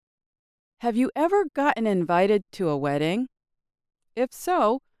Have you ever gotten invited to a wedding? If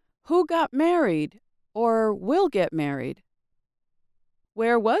so, who got married or will get married?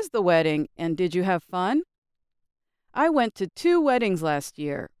 Where was the wedding and did you have fun? I went to two weddings last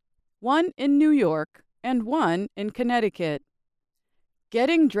year, one in New York and one in Connecticut.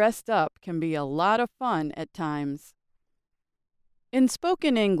 Getting dressed up can be a lot of fun at times. In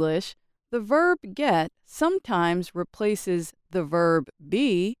spoken English, the verb get sometimes replaces the verb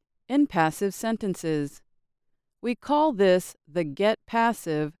be in passive sentences. We call this the get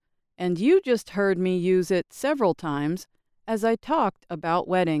passive, and you just heard me use it several times as I talked about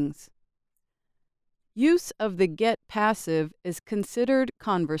weddings. Use of the get passive is considered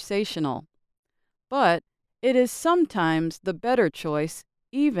conversational, but it is sometimes the better choice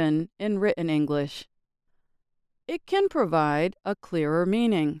even in written English. It can provide a clearer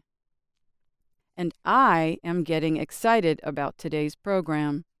meaning. And I am getting excited about today's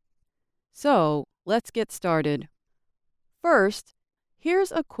program. So, let's get started. First,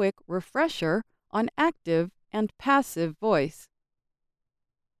 here's a quick refresher on active and passive voice.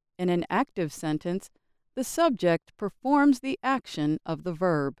 In an active sentence, the subject performs the action of the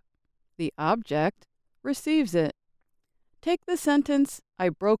verb. The object receives it. Take the sentence, I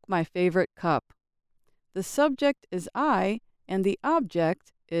broke my favorite cup. The subject is I, and the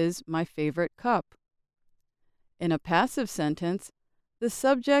object is my favorite cup. In a passive sentence, the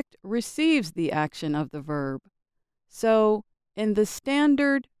subject receives the action of the verb. So, in the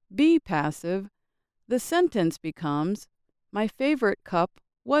standard be passive, the sentence becomes, my favorite cup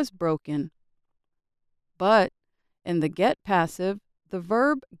was broken. But in the get passive, the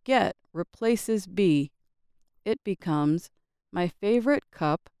verb get replaces be. It becomes, my favorite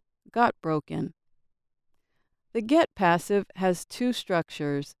cup got broken. The get passive has two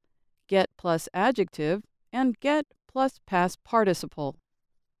structures, get plus adjective and get plus past participle.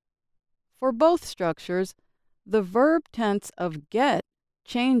 For both structures, the verb tense of get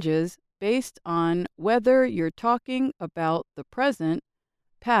changes based on whether you're talking about the present,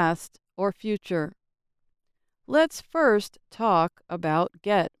 past, or future. Let's first talk about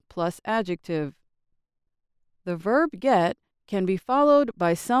get plus adjective. The verb get can be followed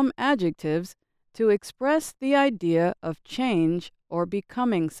by some adjectives to express the idea of change or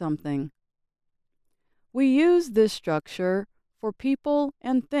becoming something. We use this structure for people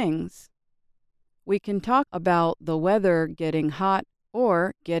and things. We can talk about the weather getting hot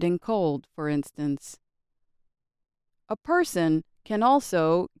or getting cold, for instance. A person can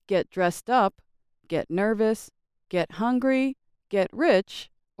also get dressed up, get nervous, get hungry, get rich,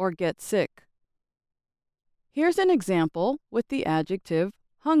 or get sick. Here's an example with the adjective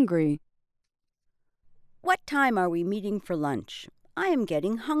hungry. What time are we meeting for lunch? I am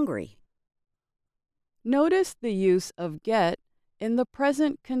getting hungry. Notice the use of get in the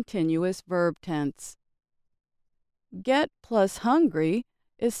present continuous verb tense. Get plus hungry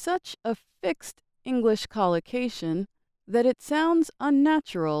is such a fixed English collocation that it sounds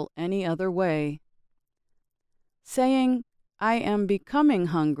unnatural any other way. Saying, I am becoming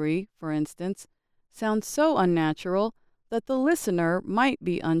hungry, for instance, sounds so unnatural that the listener might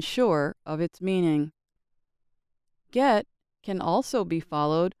be unsure of its meaning. Get can also be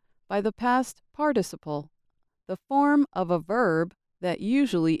followed by the past participle, the form of a verb that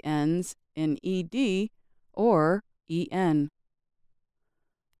usually ends in ed or en.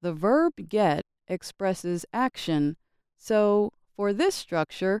 The verb get expresses action, so for this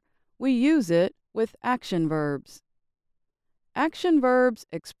structure, we use it with action verbs. Action verbs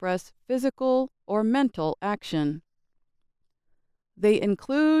express physical or mental action. They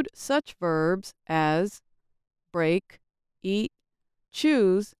include such verbs as break, eat,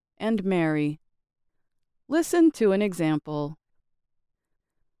 choose, and marry. Listen to an example.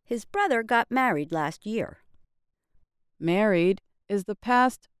 His brother got married last year. Married is the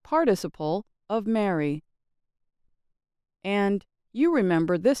past participle of marry. And you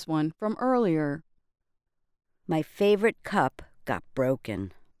remember this one from earlier. My favorite cup got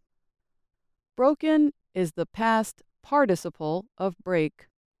broken. Broken is the past participle of break.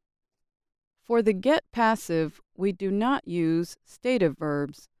 For the get passive, we do not use stative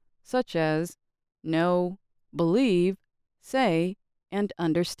verbs, such as know, believe, say, and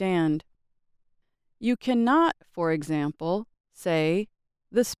understand. You cannot, for example, say,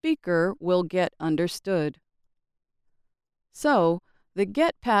 the speaker will get understood. So, the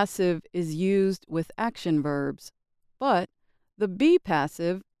get passive is used with action verbs, but the be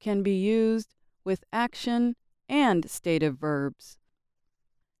passive can be used with action and stative verbs.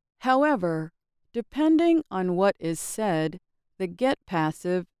 However, depending on what is said, the get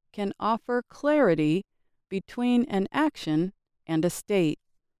passive can offer clarity between an action and a state.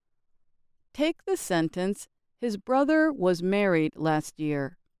 Take the sentence, his brother was married last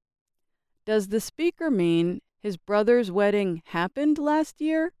year. Does the speaker mean his brother's wedding happened last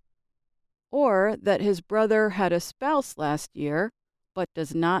year? Or that his brother had a spouse last year, but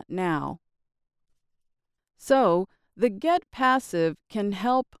does not now? So, the get passive can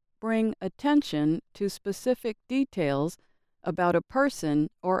help bring attention to specific details about a person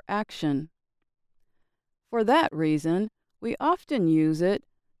or action. For that reason, we often use it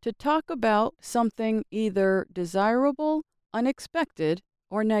to talk about something either desirable, unexpected,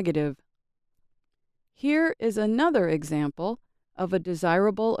 or negative. Here is another example of a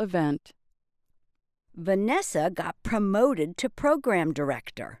desirable event. Vanessa got promoted to program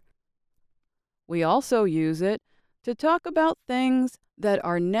director. We also use it to talk about things that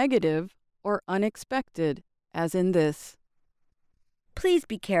are negative or unexpected, as in this. Please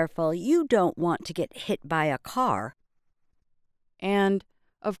be careful. You don't want to get hit by a car. And,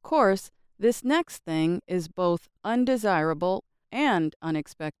 of course, this next thing is both undesirable and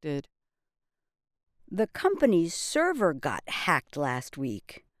unexpected. The company's server got hacked last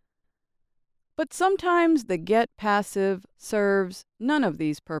week. But sometimes the get passive serves none of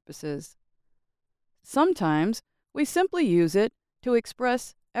these purposes. Sometimes we simply use it to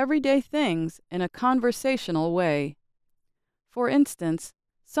express everyday things in a conversational way. For instance,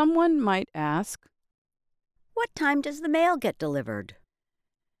 someone might ask, What time does the mail get delivered?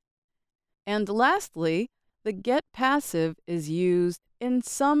 And lastly, the get passive is used in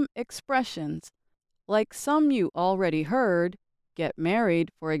some expressions, like some you already heard, get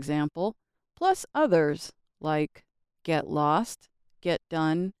married, for example, plus others like get lost, get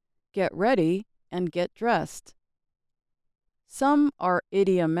done, get ready, and get dressed. Some are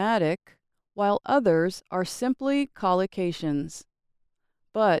idiomatic, while others are simply collocations.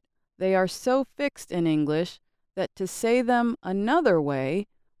 But they are so fixed in English that to say them another way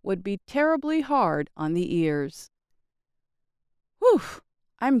would be terribly hard on the ears. Whew!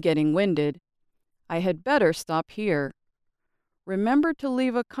 I'm getting winded. I had better stop here. Remember to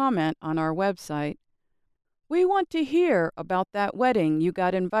leave a comment on our website. We want to hear about that wedding you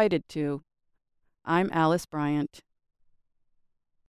got invited to. I'm Alice Bryant.